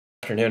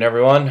afternoon,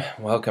 everyone.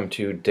 Welcome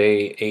to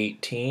day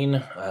 18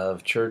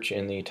 of church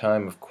in the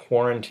time of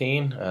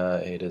quarantine.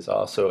 It is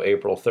also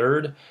April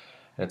 3rd, and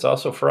it's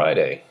also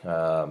Friday,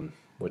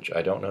 which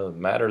I don't know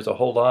matters a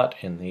whole lot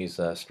in these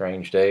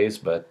strange days,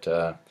 but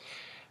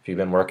if you've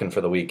been working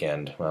for the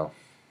weekend, well,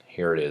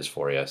 here it is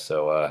for you.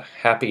 So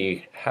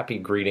happy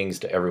greetings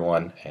to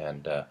everyone,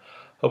 and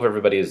hope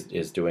everybody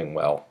is doing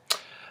well.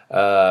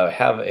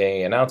 Have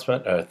a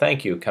announcement,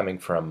 thank you coming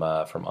from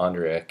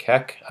Andrea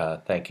Keck,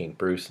 thanking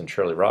Bruce and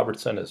Shirley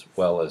Robertson as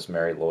well as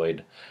Mary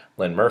Lloyd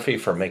Lynn Murphy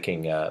for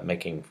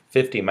making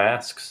 50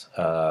 masks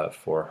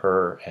for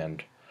her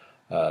and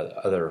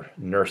other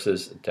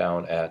nurses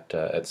down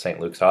at St.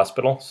 Luke's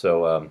Hospital.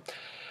 So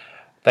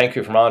thank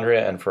you from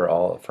Andrea and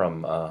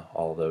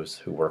all those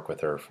who work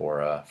with her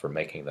for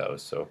making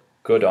those. So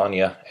good on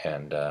you,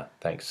 and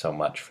thanks so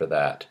much for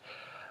that.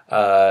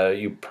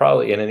 You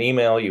probably, in an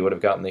email, you would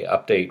have gotten the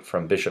update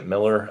from Bishop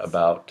Miller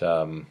about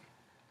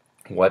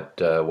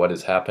what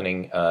is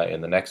happening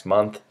in the next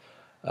month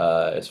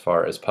as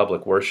far as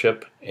public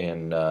worship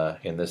in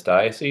this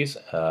diocese.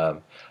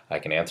 I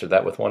can answer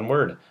that with one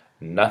word: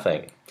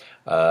 nothing.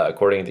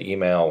 According to the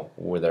email,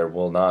 there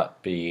will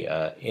not be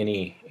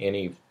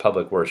any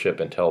public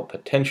worship until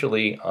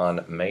potentially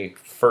on May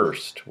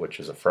 1st, which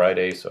is a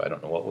Friday. So I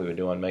don't know what we would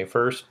do on May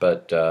 1st,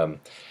 but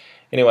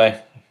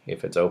anyway,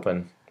 if it's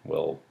open,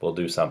 we'll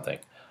do something.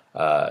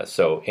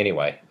 So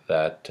anyway,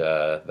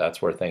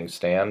 that's where things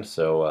stand.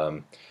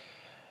 So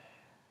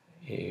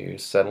you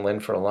settle in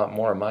for a lot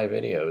more of my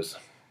videos.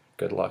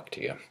 Good luck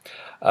to you.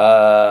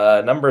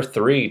 Number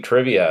 3,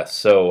 trivia.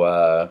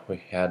 So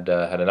we had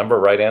a number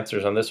of right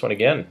answers on this one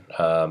again.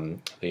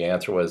 The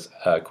answer was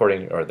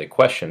the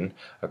question,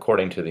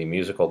 according to the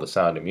musical The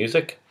Sound of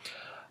Music.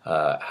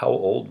 How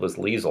old was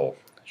Liesl?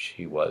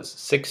 She was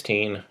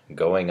 16,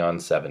 going on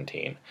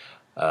 17.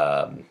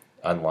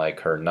 Unlike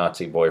her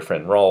Nazi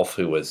boyfriend Rolf,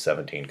 who was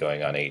 17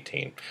 going on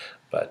 18.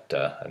 But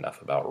enough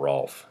about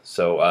Rolf.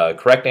 So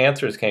correct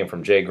answers came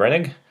from Jay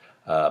Grenig,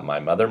 my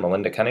mother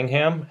Melinda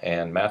Cunningham,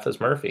 and Mathis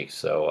Murphy.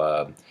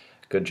 So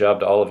good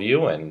job to all of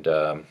you, and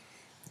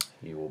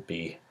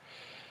you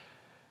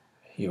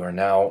are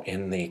now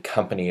in the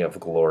company of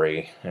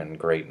glory and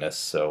greatness.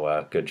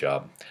 So good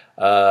job.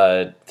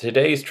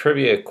 Today's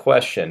trivia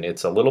question,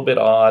 it's a little bit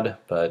odd,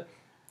 but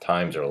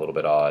times are a little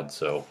bit odd,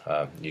 so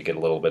you get a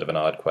little bit of an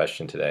odd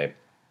question today.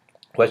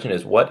 Question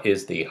is, what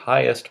is the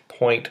highest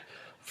point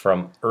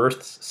from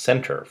Earth's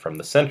center, from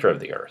the center of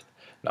the Earth,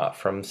 not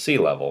from sea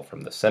level,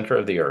 from the center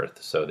of the Earth?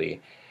 So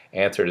the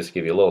answer, just to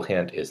give you a little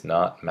hint, is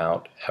not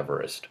Mount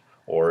Everest,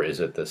 or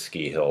is it the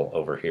ski hill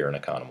over here in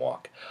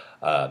Economwalk?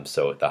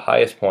 So the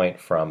highest point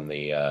from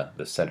the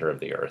center of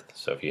the Earth.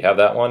 So if you have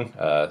that one,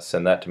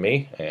 send that to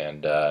me,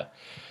 and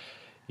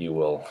you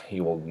will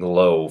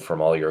glow from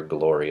all your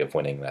glory of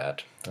winning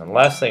that. And the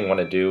last thing I want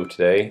to do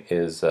today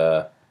is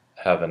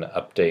have an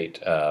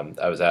update.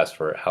 I was asked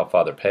for how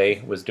Father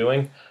Pei was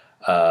doing.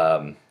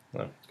 Got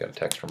a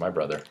text from my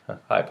brother.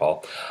 Hi,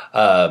 Paul.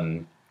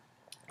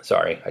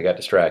 Sorry, I got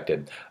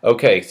distracted.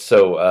 Okay,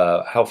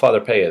 so how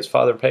Father Pei is.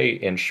 Father Pei,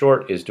 in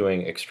short, is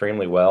doing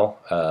extremely well.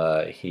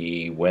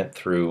 He went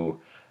through,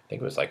 I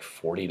think it was like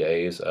 40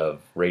 days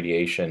of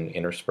radiation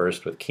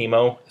interspersed with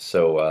chemo.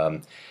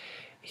 So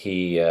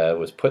he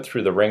was put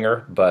through the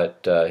ringer,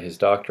 but his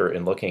doctor,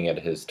 in looking at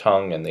his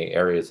tongue and the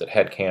areas that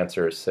had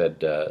cancer,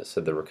 said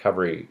the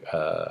recovery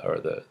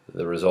or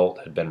the result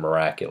had been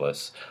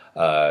miraculous.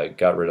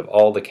 Got rid of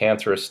all the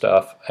cancerous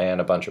stuff and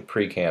a bunch of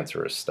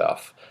precancerous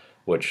stuff,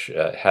 which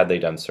had they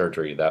done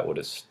surgery, that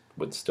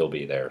would still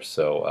be there.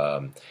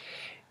 So,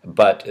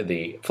 but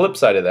the flip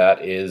side of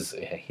that is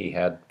he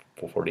had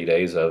 40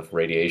 days of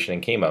radiation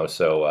and chemo,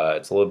 so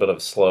it's a little bit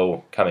of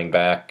slow coming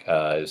back.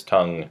 His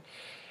tongue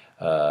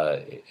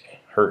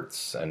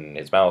hurts, and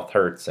his mouth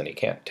hurts, and he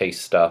can't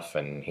taste stuff,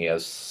 and he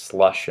has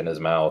slush in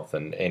his mouth,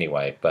 and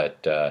anyway,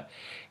 but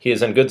he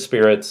is in good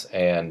spirits,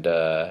 and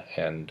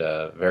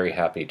very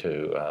happy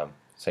to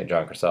St.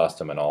 John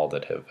Chrysostom and all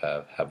that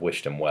have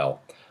wished him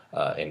well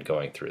in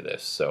going through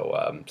this.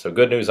 So so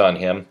good news on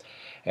him.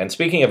 And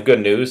speaking of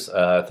good news,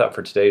 I thought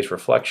for today's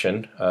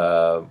reflection,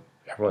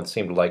 everyone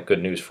seemed to like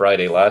Good News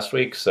Friday last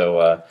week,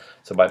 so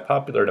so by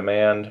popular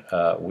demand,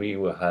 we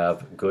will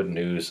have Good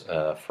News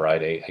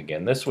Friday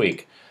again this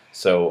week.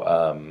 So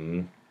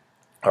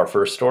our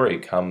first story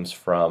comes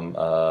from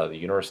the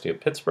University of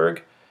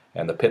Pittsburgh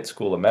and the Pitt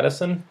School of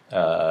Medicine,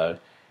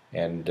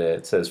 and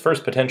it says,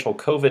 first potential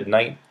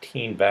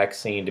COVID-19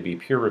 vaccine to be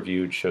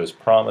peer-reviewed shows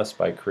promise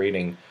by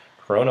creating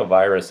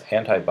coronavirus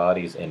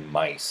antibodies in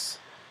mice.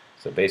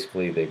 So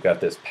basically they've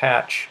got this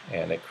patch,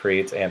 and it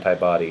creates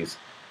antibodies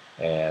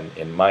and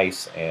in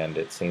mice, and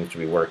it seems to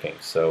be working.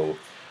 So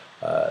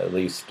at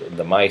least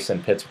the mice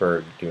in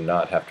Pittsburgh do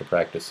not have to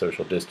practice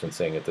social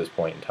distancing at this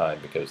point in time,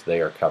 because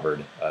they are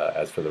covered.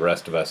 As for the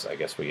rest of us, I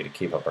guess we get to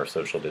keep up our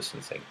social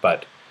distancing.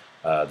 But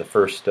the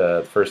first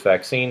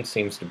vaccine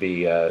seems to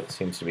be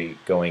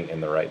going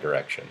in the right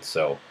direction.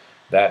 So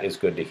that is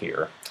good to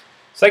hear.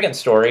 Second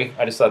story,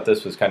 I just thought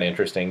this was kind of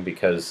interesting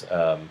because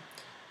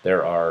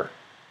there are,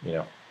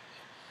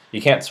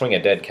 you can't swing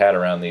a dead cat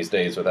around these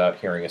days without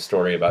hearing a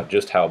story about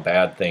just how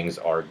bad things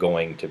are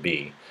going to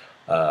be.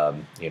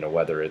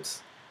 Whether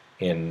it's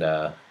in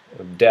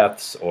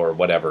deaths or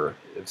whatever,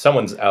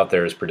 someone's out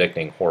there is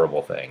predicting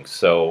horrible things.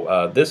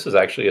 So this is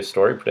actually a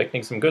story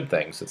predicting some good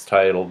things. It's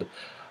titled,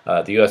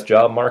 "The U.S.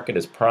 job market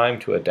is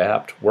primed to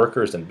adapt.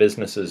 Workers and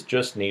businesses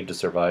just need to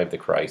survive the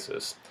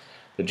crisis."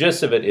 The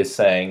gist of it is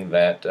saying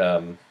that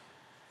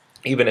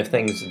even if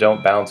things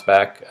don't bounce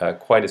back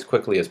quite as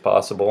quickly as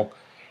possible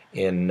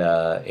in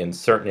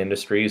certain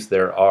industries,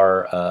 there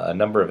are a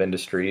number of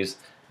industries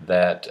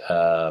that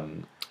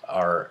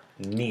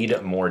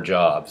need more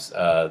jobs.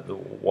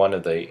 One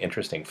of the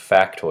interesting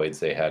factoids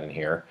they had in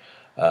here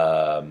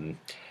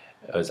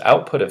was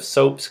output of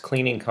soaps,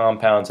 cleaning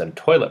compounds, and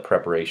toilet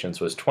preparations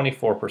was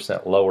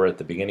 24% lower at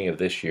the beginning of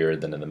this year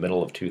than in the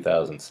middle of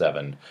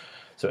 2007.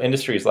 So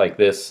industries like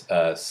this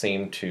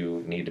seem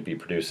to need to be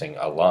producing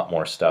a lot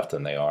more stuff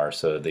than they are.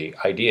 So the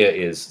idea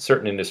is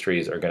certain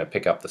industries are going to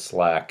pick up the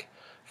slack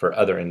for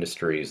other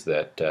industries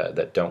that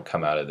don't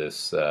come out of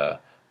this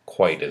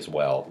quite as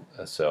well.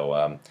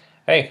 So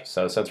hey,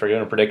 so since we're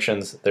doing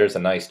predictions, there's a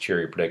nice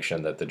cheery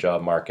prediction that the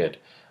job market,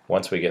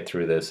 once we get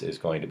through this, is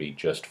going to be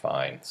just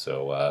fine.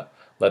 So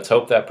let's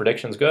hope that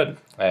prediction's good.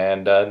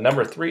 And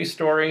number 3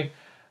 story,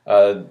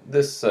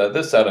 this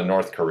out of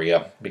North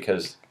Korea,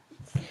 because,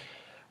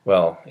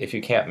 well, if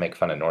you can't make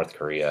fun of North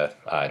Korea,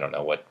 I don't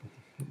know what,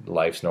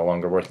 life's no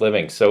longer worth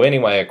living. So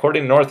anyway,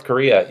 according to North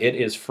Korea, it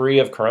is free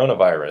of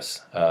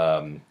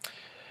coronavirus.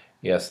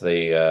 Yes,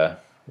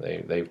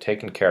 they've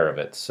taken care of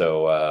it.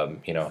 So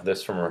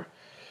this from,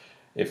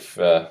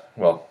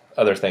 well,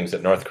 other things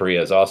that North Korea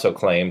has also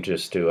claimed,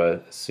 just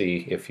to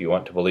see if you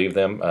want to believe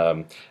them.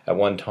 At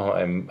one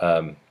time,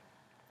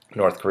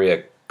 North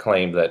Korea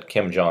claimed that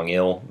Kim Jong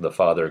Il, the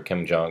father of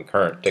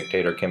current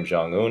dictator Kim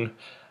Jong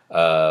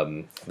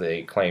Un,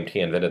 they claimed he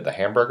invented the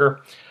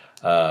hamburger.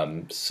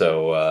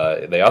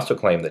 So they also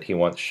claimed that he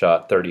once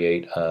shot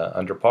 38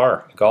 under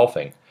par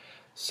golfing.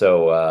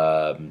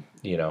 So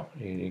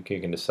you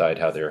can decide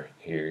how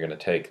you're going to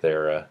take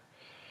their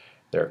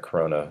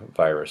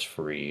coronavirus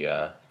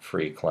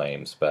free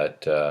claims.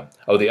 But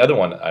the other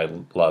one I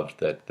loved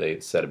that they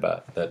said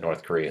about that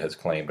North Korea has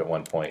claimed at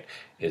one point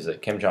is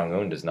that Kim Jong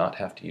Un does not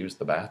have to use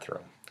the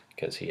bathroom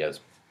because he has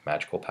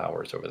magical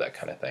powers over that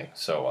kind of thing.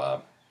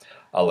 So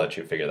I'll let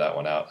you figure that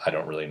one out. I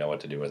don't really know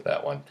what to do with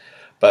that one.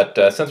 But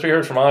since we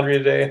heard from Audrey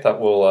today, I thought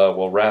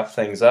we'll wrap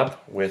things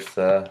up with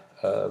the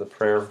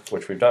prayer,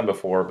 which we've done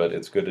before, but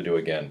it's good to do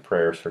again.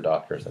 Prayers for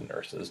doctors and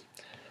nurses.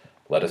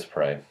 Let us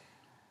pray.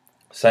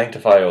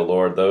 Sanctify, O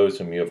Lord, those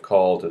whom you have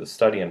called to the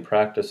study and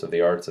practice of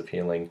the arts of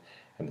healing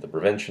and to the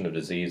prevention of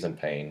disease and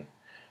pain.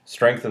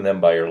 Strengthen them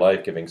by your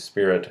life-giving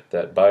Spirit,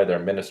 that by their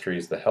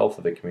ministries the health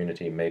of the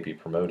community may be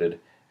promoted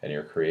and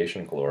your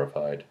creation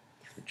glorified.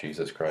 Through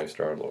Jesus Christ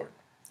our Lord.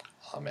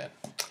 Amen.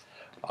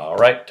 All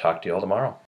right, talk to you all tomorrow.